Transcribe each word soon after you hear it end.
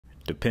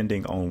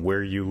Depending on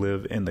where you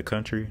live in the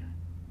country,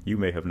 you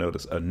may have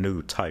noticed a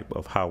new type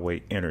of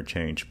highway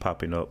interchange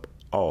popping up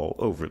all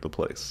over the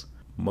place.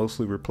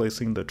 Mostly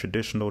replacing the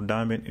traditional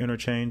diamond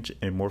interchange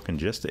in more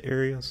congested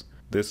areas,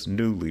 this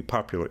newly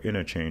popular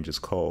interchange is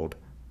called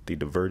the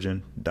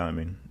Diverging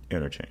Diamond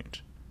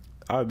Interchange.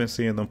 I've been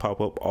seeing them pop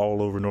up all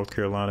over North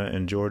Carolina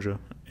and Georgia,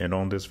 and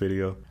on this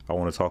video, I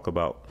want to talk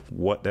about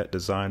what that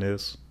design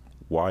is,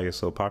 why it's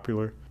so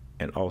popular,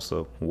 and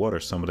also what are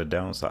some of the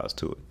downsides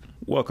to it.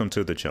 Welcome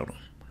to the channel.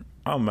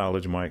 I'm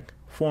Mileage Mike,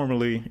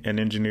 formerly an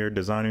engineer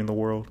designing the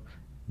world.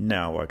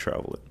 Now I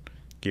travel it,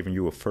 giving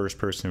you a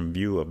first-person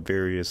view of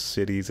various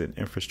cities and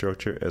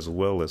infrastructure, as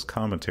well as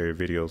commentary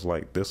videos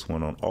like this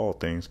one on all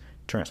things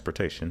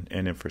transportation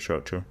and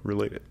infrastructure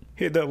related.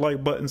 Hit that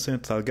like button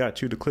since I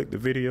got you to click the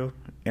video,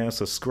 and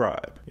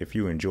subscribe if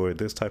you enjoy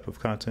this type of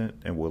content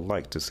and would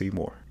like to see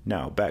more.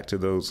 Now back to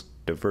those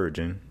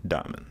diverging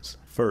diamonds.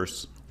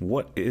 First,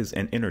 what is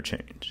an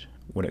interchange?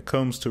 When it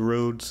comes to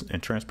roads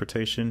and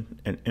transportation,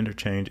 an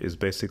interchange is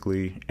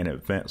basically an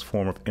advanced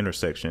form of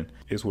intersection.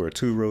 It's where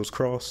two roads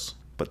cross,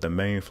 but the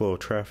main flow of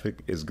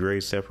traffic is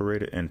grade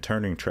separated and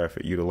turning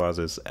traffic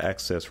utilizes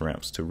access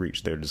ramps to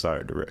reach their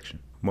desired direction.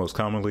 Most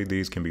commonly,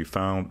 these can be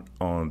found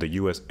on the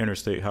U.S.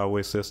 interstate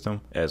highway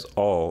system, as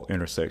all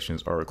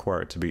intersections are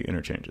required to be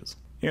interchanges.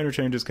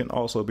 Interchanges can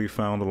also be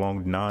found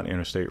along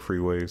non-interstate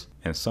freeways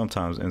and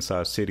sometimes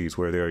inside cities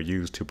where they are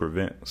used to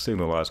prevent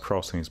signalized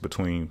crossings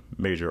between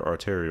major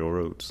arterial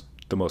roads.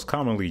 The most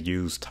commonly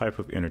used type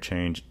of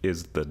interchange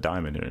is the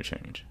diamond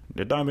interchange.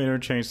 The diamond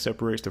interchange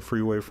separates the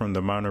freeway from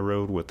the minor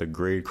road with a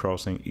grade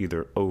crossing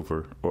either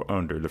over or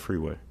under the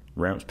freeway.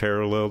 Ramps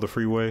parallel the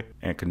freeway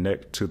and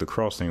connect to the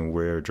crossing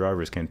where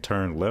drivers can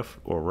turn left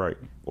or right,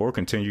 or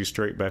continue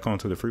straight back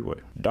onto the freeway.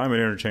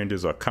 Diamond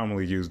interchanges are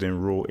commonly used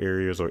in rural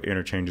areas or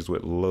interchanges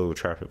with low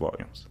traffic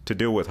volumes. To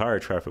deal with higher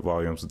traffic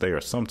volumes, they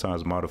are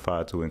sometimes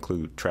modified to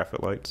include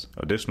traffic lights,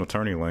 additional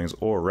turning lanes,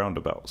 or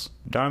roundabouts.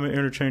 Diamond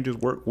interchanges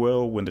work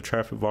well when the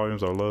traffic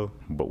volumes are low,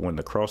 but when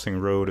the crossing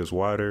road is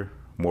wider,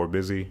 more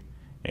busy,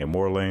 and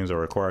more lanes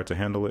are required to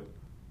handle it,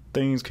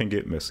 things can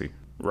get messy.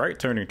 Right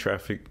turning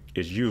traffic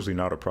is usually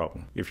not a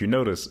problem. If you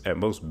notice, at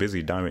most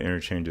busy diamond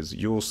interchanges,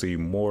 you'll see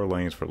more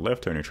lanes for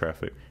left turning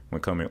traffic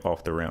when coming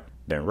off the ramp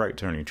than right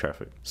turning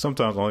traffic.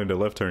 Sometimes only the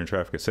left turning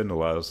traffic is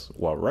signalized,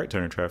 while right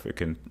turning traffic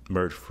can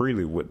merge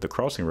freely with the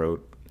crossing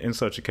road in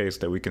such a case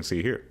that we can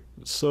see here.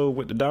 So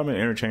with the diamond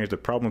interchange, the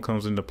problem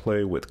comes into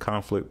play with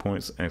conflict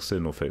points and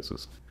signal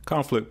phases.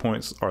 Conflict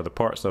points are the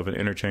parts of an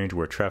interchange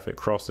where traffic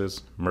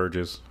crosses,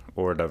 merges,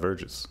 or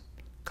diverges.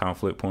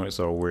 Conflict points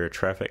are where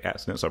traffic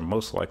accidents are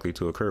most likely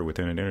to occur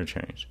within an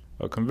interchange.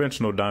 A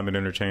conventional diamond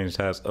interchange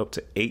has up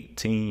to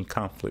 18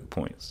 conflict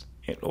points.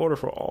 In order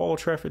for all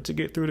traffic to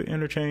get through the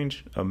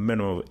interchange, a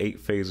minimum of 8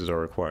 phases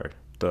are required.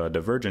 The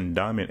Diverging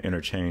Diamond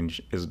Interchange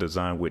is a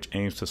design which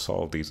aims to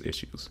solve these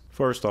issues.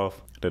 First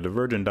off, the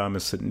Diverging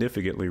Diamond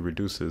significantly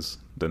reduces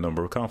the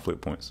number of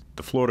conflict points.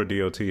 The Florida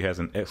DOT has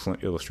an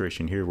excellent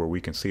illustration here where we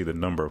can see the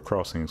number of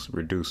crossings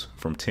reduced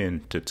from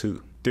 10 to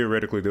 2.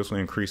 Theoretically, this will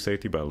increase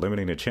safety by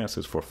limiting the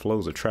chances for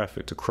flows of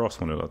traffic to cross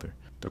one another.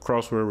 The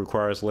crossroad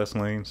requires less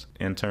lanes,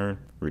 in turn,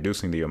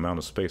 reducing the amount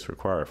of space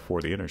required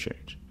for the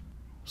interchange.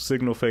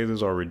 Signal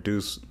phases are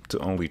reduced to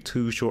only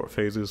 2 short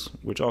phases,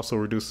 which also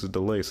reduces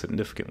delay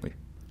significantly.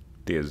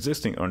 The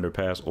existing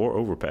underpass or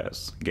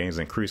overpass gains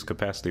increased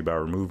capacity by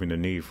removing the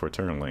need for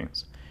turn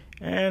lanes.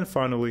 And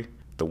finally,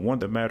 the one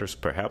that matters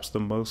perhaps the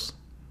most,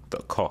 the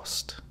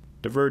cost.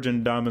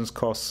 Diverging diamonds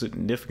cost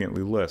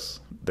significantly less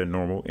than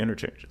normal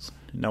interchanges.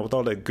 Now, with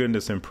all that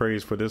goodness and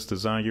praise for this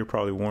design, you're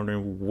probably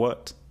wondering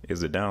what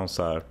is the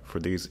downside for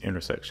these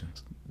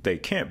intersections. They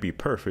can't be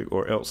perfect,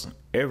 or else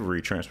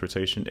every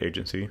transportation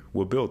agency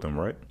will build them,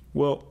 right?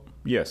 Well,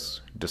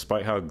 yes,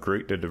 despite how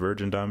great the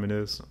Diverging Diamond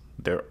is,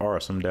 there are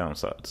some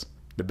downsides.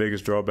 The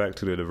biggest drawback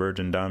to the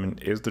Diverging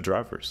Diamond is the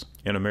drivers.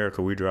 In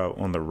America, we drive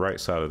on the right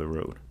side of the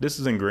road. This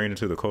is ingrained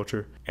into the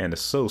culture and is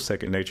so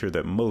second nature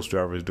that most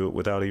drivers do it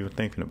without even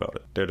thinking about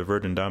it. The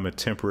Diverging Diamond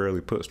temporarily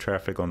puts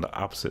traffic on the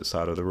opposite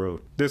side of the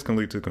road. This can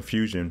lead to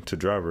confusion to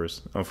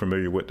drivers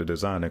unfamiliar with the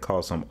design and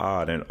cause some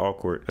odd and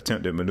awkward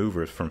attempted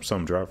maneuvers from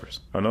some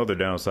drivers. Another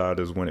downside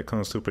is when it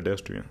comes to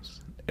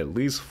pedestrians. At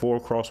least 4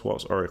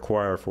 crosswalks are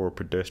required for a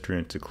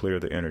pedestrian to clear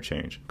the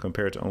interchange,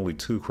 compared to only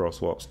 2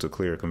 crosswalks to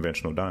clear a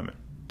conventional diamond.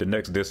 The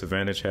next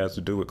disadvantage has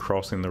to do with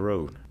crossing the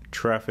road.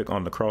 Traffic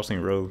on the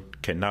crossing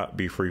road cannot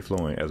be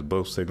free-flowing, as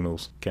both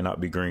signals cannot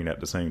be green at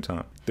the same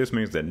time. This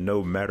means that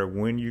no matter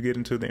when you get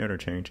into the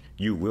interchange,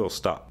 you will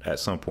stop at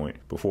some point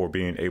before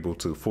being able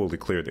to fully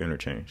clear the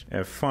interchange.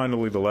 And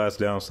finally, the last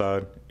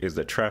downside is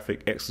that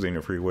traffic exiting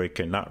the freeway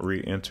cannot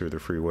re-enter the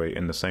freeway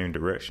in the same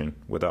direction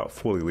without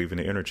fully leaving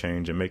the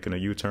interchange and making a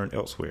U-turn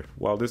elsewhere.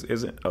 While this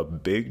isn't a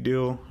big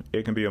deal,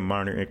 it can be a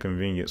minor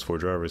inconvenience for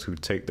drivers who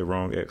take the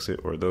wrong exit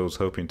or those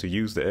hoping to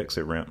use the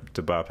exit ramp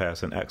to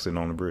bypass an accident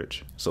on the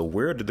bridge. So So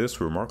where did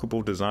this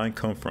remarkable design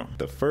come from?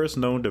 The first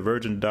known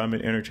divergent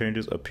diamond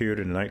interchanges appeared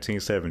in the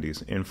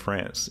 1970s in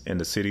France in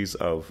the cities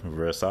of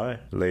Versailles,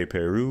 Les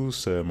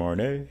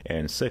Perreux-sur-Marne,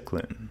 and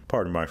Seclin.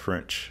 Pardon my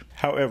French.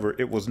 However,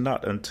 it was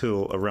not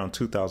until around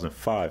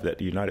 2005 that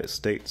the United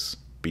States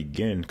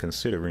began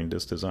considering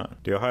this design.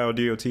 The Ohio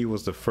DOT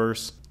was the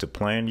first to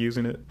plan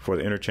using it for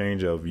the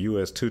interchange of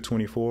US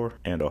 224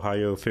 and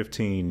Ohio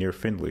 15 near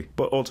Findlay,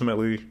 but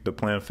ultimately the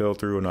plan fell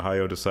through and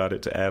Ohio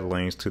decided to add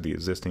lanes to the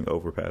existing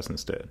overpass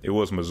instead. It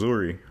was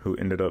Missouri who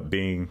ended up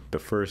being the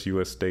first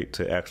US state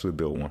to actually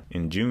build one.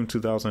 In June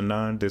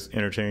 2009, this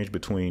interchange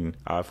between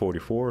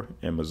I-44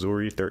 and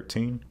Missouri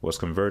 13 was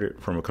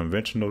converted from a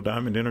conventional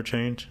diamond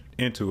interchange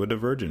into a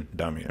divergent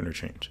diamond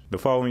interchange. The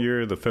following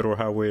year, the Federal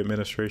Highway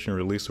Administration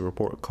released a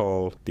report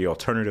called the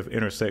Alternative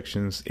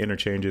Intersections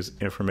Interchanges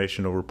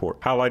Informational Report,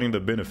 highlighting the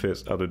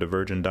benefits of the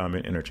divergent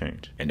diamond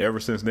interchange. And ever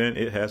since then,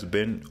 it has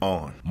been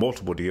on.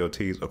 Multiple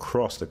DOTs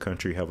across the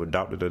country have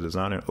adopted the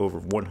design, and over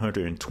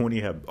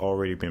 120 have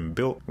already been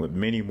built, with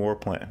many more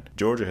planned.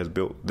 Georgia has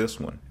built this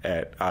one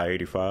at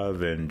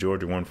I-85 and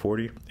Georgia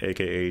 140,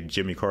 aka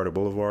Jimmy Carter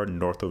Boulevard,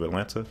 north of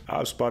Atlanta.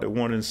 I've spotted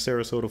one in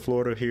Sarasota,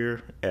 Florida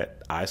here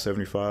at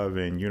I-75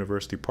 and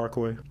University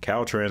Parkway.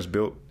 Caltrans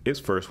built its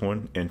first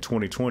one in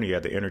 2020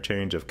 at the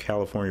interchange of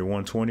California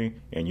 120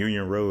 and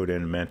Union Road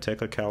in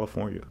Manteca,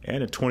 California.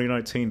 And in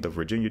 2019, the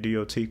Virginia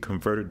DOT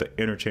converted the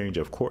interchange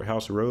of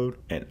Courthouse Road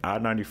and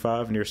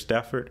I-95 near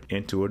Stafford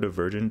into a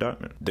divergent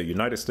diamond. The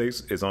United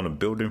States is on a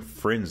building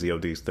frenzy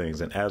of these things,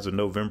 and as of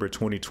November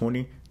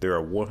 2020, there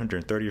are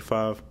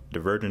 135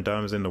 divergent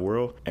diamonds in the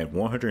world, and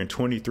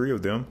 123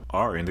 of them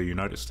are in the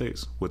United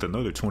States, with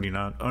another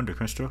 29 under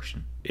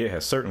construction. It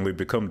has certainly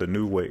become the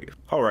new wave.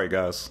 Alright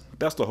guys,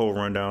 that's the whole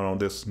rundown on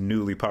this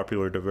newly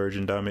popular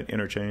divergent diamond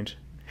interchange.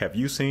 Have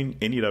you seen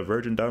any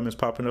divergent diamonds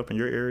popping up in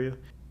your area?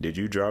 Did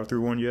you drive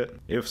through one yet?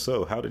 If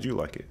so, how did you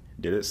like it?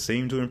 Did it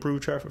seem to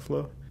improve traffic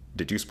flow?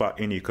 Did you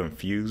spot any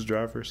confused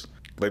drivers?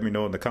 Let me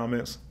know in the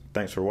comments.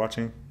 Thanks for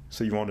watching.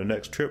 See you on the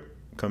next trip,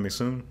 coming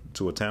soon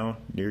to a town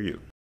near you.